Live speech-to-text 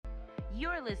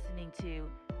You're listening to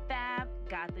Fab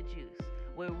Got the Juice,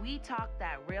 where we talk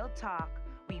that real talk,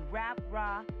 we rap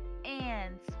raw,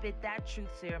 and spit that truth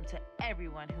serum to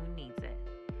everyone who needs it.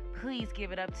 Please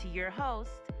give it up to your host,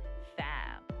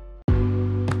 Fab.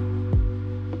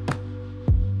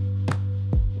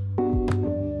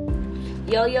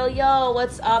 Yo, yo, yo,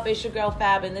 what's up? It's your girl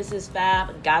Fab, and this is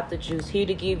Fab Got the Juice, here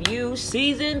to give you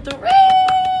season 3.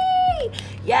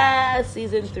 Yes,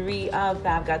 season 3 of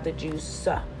Fab Got the Juice.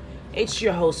 It's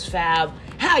your host, Fab.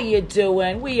 How you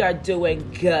doing? We are doing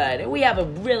good. We have a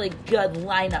really good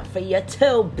lineup for you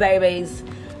too, babies.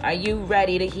 Are you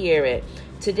ready to hear it?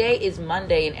 Today is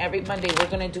Monday, and every Monday we're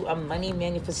going to do a money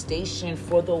manifestation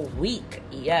for the week.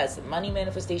 Yes, money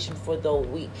manifestation for the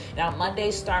week. Now,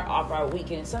 Mondays start off our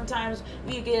week, and sometimes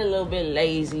we get a little bit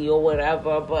lazy or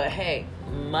whatever, but hey,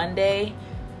 Monday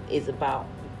is about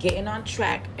getting on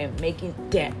track and making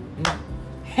that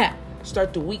money.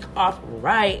 Start the week off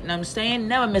right. You know what I'm saying?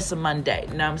 Never miss a Monday.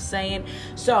 You know what I'm saying?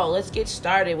 So let's get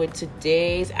started with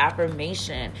today's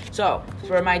affirmation. So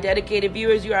for my dedicated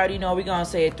viewers, you already know we're going to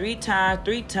say it 3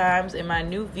 times. And my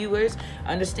new viewers,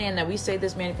 understand that we say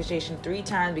this manifestation 3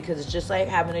 times because it's just like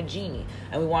having a genie.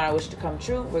 And we want our wish to come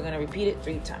true. We're going to repeat it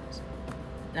 3 times. You know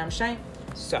what I'm saying?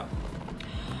 So,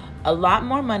 a lot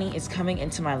more money is coming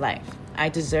into my life. I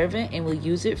deserve it and will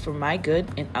use it for my good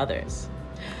and others.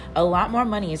 A lot more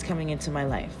money is coming into my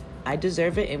life. I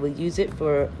deserve it and will use it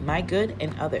for my good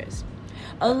and others.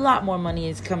 A lot more money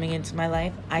is coming into my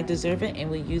life. I deserve it and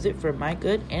will use it for my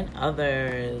good and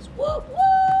others. Whoop,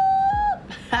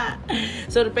 whoop.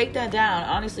 So to break that down,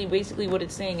 honestly, basically what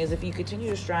it's saying is if you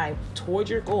continue to strive towards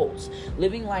your goals,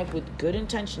 living life with good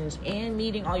intentions and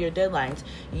meeting all your deadlines,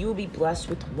 you will be blessed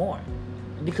with more.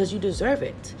 Because you deserve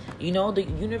it. You know, the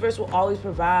universe will always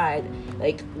provide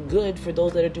like good for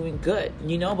those that are doing good,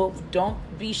 you know, but don't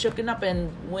be shooken up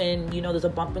and when, you know, there's a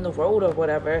bump in the road or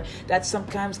whatever, that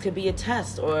sometimes could be a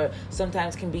test or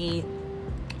sometimes can be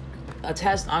a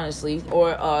test, honestly,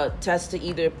 or a test to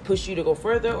either push you to go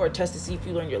further or a test to see if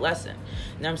you learn your lesson.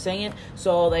 You know what I'm saying?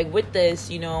 So like with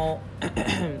this, you know,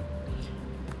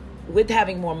 with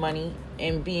having more money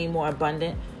and being more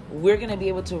abundant, we're going to be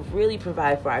able to really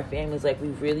provide for our families like we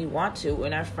really want to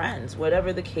and our friends,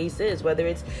 whatever the case is, whether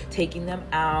it's taking them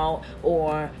out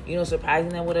or, you know,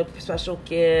 surprising them with a special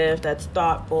gift that's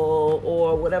thoughtful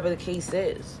or whatever the case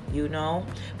is, you know.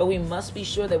 But we must be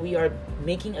sure that we are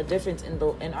making a difference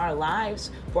in our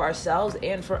lives for ourselves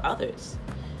and for others.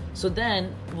 So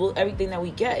then everything that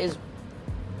we get is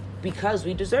because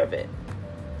we deserve it.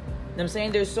 You know what I'm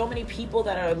saying? There's so many people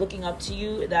that are looking up to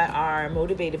you, that are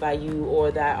motivated by you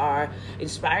or that are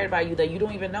inspired by you that you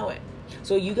don't even know it.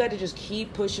 So you got to just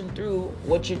keep pushing through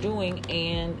what you're doing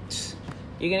and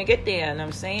you're going to get there. You know what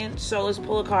I'm saying? So let's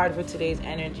pull a card for today's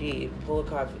energy. Pull a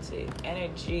card for today's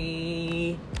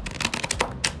energy.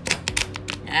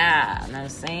 You know what I'm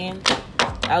saying?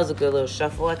 That was a good little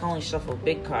shuffle. I can only shuffle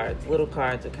big cards. Little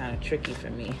cards are kind of tricky for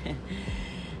me.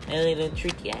 A little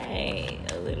tricky.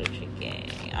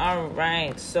 All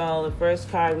right. So the first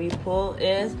card we pull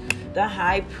is the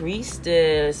High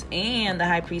Priestess. And the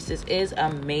High Priestess is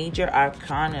a major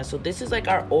arcana. So this is like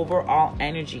our overall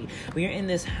energy. We are in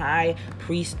this High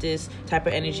Priestess type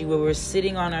of energy where we're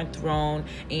sitting on our throne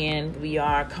and we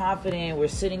are confident. We're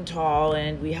sitting tall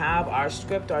and we have our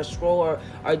script, our scroll, or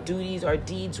our duties, our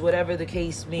deeds, whatever the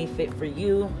case may fit for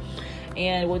you.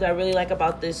 And what I really like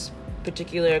about this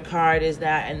particular card is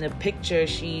that in the picture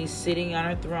she's sitting on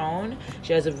her throne.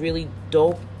 She has a really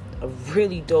dope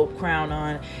crown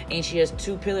on, and she has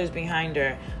 2 pillars behind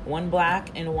her, one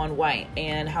black and one white.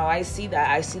 And how I see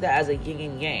that as a yin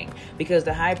and yang, because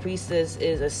the High Priestess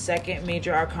is a second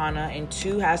major arcana, and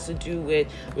 2 has to do with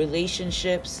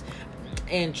relationships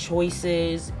and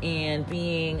choices and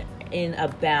being in a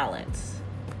balance.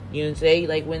 You know what I'm saying?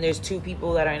 Like when there's 2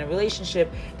 people that are in a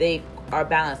relationship, they are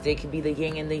balanced. They can be the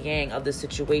yin and the yang of the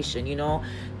situation, you know.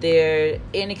 And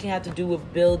it can have to do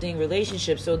with building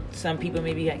relationships. So some people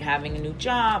may be like having a new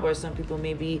job, or some people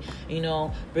may be, you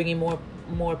know, bringing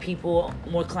more people,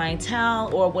 more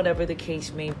clientele, or whatever the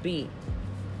case may be.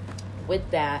 With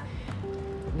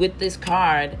this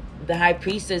card, the High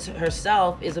Priestess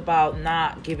herself is about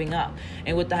not giving up.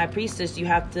 And with the High Priestess, you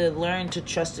have to learn to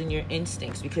trust in your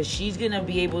instincts, because she's going to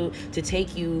be able to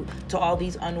take you to all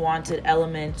these unwanted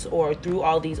elements or through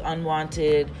all these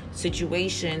unwanted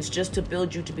situations just to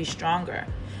build you to be stronger.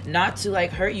 Not to like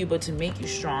hurt you, but to make you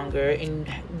stronger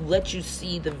and let you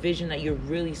see the vision that you're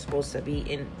really supposed to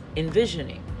be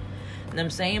envisioning. You know what I'm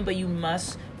saying? But you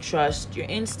must trust your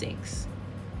instincts.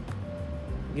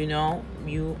 You know,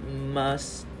 you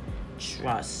must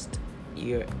trust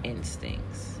your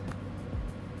instincts.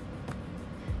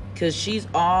 because she's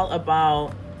all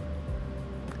about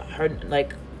her,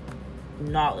 like,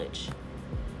 knowledge.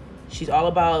 She's all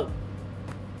about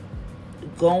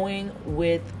going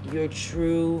with your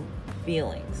true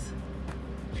feelings,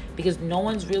 because no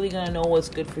one's really going to know what's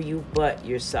good for you but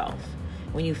yourself.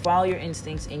 When you follow your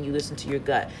instincts and you listen to your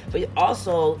gut, but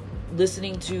also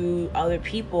listening to other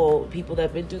people that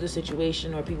have been through the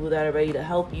situation, or people that are ready to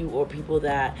help you, or people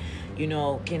that, you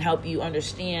know, can help you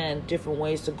understand different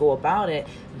ways to go about it,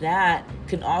 that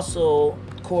can also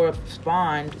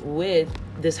correspond with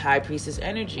this high priestess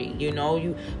energy, you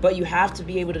know. But you have to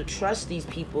be able to trust these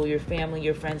people, your family,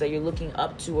 your friends that you're looking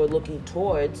up to or looking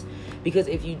towards, because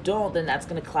if you don't, then that's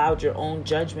going to cloud your own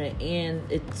judgment, and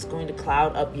it's going to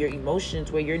cloud up your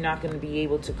emotions, where you're not going to be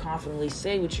able to confidently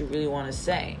say what you really want to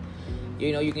say.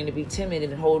 You know, you're going to be timid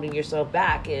and holding yourself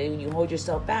back, and when you hold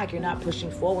yourself back, you're not pushing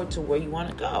forward to where you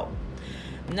want to go.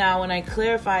 Now, when I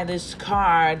clarify this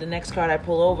card, the next card I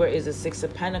pull over is the Six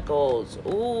of Pentacles.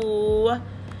 Ooh,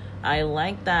 I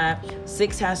like that.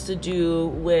 Six has to do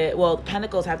with, well,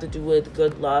 pentacles have to do with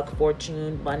good luck,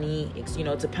 fortune, money. You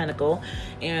know, it's a pentacle.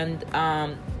 And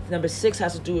number 6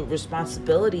 has to do with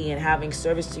responsibility and having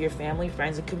service to your family,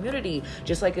 friends, and community.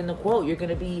 Just like in the quote, you're going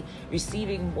to be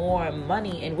receiving more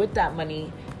money, and with that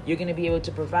money, you're going to be able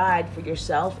to provide for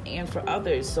yourself and for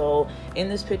others. So in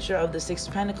this picture of the Six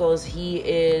of Pentacles, he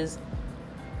is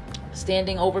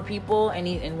standing over people, and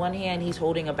in one hand he's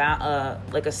holding about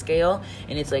like a scale,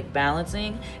 and it's like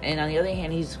balancing, and on the other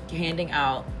hand he's handing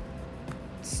out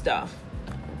stuff,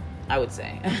 I would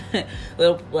say.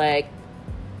 Little, like,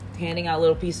 handing out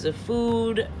little pieces of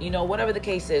food, you know, whatever the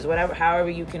case is, however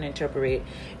you can interpret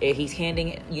it. He's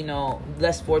handing, you know,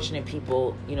 less fortunate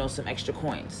people, you know, some extra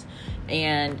coins.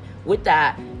 And with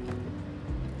that,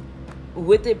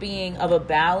 with it being of a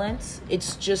balance,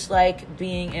 it's just like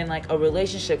being in like a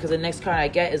relationship, because the next card I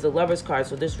get is the Lover's card.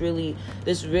 So this really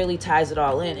ties it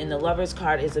all in. And the Lover's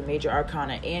card is a major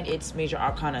arcana, and it's major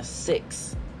arcana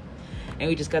 6. And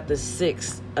we just got the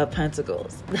 6 of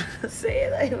Pentacles. Say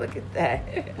it, like, look at that.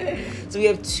 So we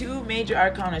have 2 major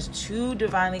arcanas, 2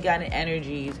 divinely guided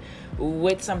energies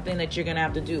with something that you're going to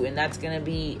have to do. And that's going to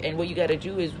be, and what you got to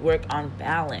do is work on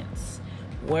balance.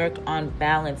 Work on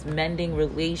balance, mending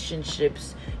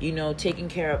relationships, you know, taking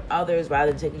care of others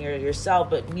rather than taking care of yourself,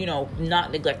 but, you know,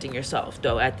 not neglecting yourself,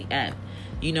 though, at the end.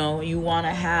 You know, you want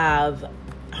to have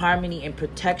harmony and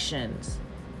protections.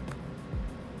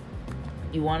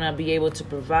 You want to be able to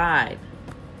provide.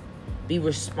 Be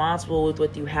responsible with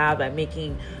what you have by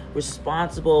making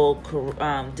responsible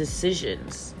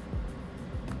decisions.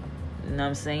 You know what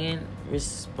I'm saying?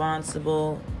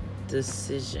 Responsible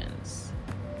decisions.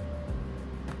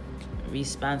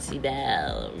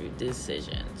 Responsible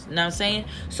decisions. You know what I'm saying?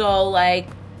 So, like,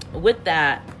 with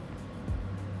that,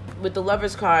 with the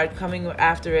Lover's card coming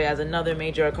after it as another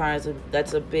major arcana,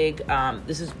 that's a big,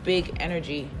 this is big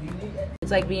energy.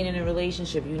 It's like being in a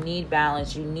relationship. You need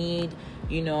balance. You need,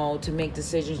 you know, to make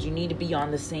decisions. You need to be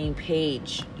on the same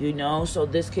page, you know? So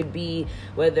this could be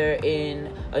whether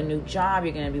in a new job,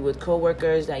 you're going to be with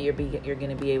coworkers that you're going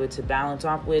to be able to balance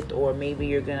off with, or maybe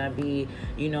you're going to be,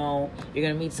 you know, you're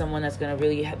going to meet someone that's going to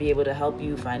really be able to help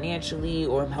you financially,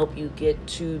 or help you get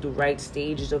to the right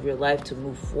stages of your life to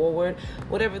move forward,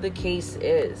 whatever the case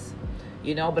is,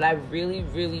 you know? But I really,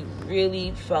 really,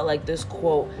 really felt like this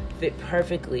quote fit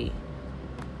perfectly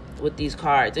with these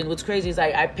cards. And what's crazy is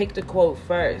I picked a quote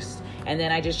first, and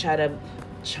then I just try to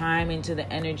chime into the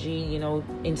energy, you know,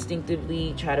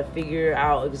 instinctively try to figure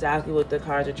out exactly what the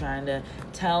cards are trying to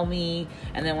tell me.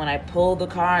 And then when I pulled the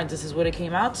cards, this is what it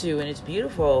came out to, and it's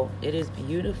beautiful. It is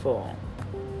beautiful.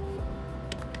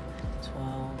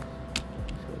 12,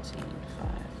 14,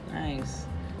 5. Nice.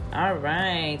 All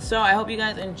right. So I hope you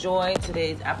guys enjoyed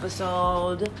today's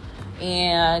episode,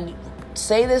 and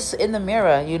say this in the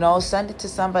mirror, you know, send it to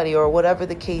somebody, or whatever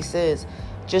the case is.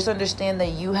 Just understand that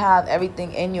you have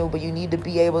everything in you, but you need to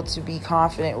be able to be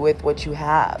confident with what you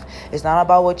have. It's not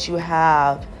about what you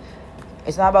have.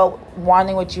 It's not about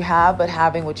wanting what you have, but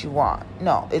having what you want.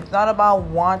 No, it's not about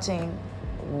wanting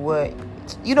what,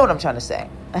 you know what I'm trying to say.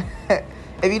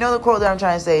 If you know the quote that I'm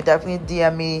trying to say, definitely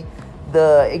DM me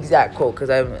the exact quote, because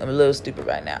I'm a little stupid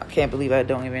right now. Can't believe I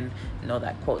don't even know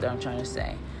that quote that I'm trying to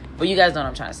say. But you guys know what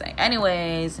I'm trying to say.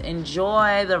 Anyways,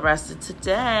 enjoy the rest of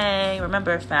today.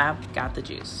 Remember, Fab got the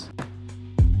juice.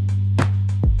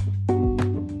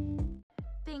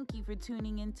 Thank you for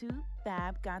tuning into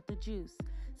Fab Got the Juice.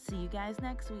 See you guys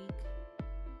next week.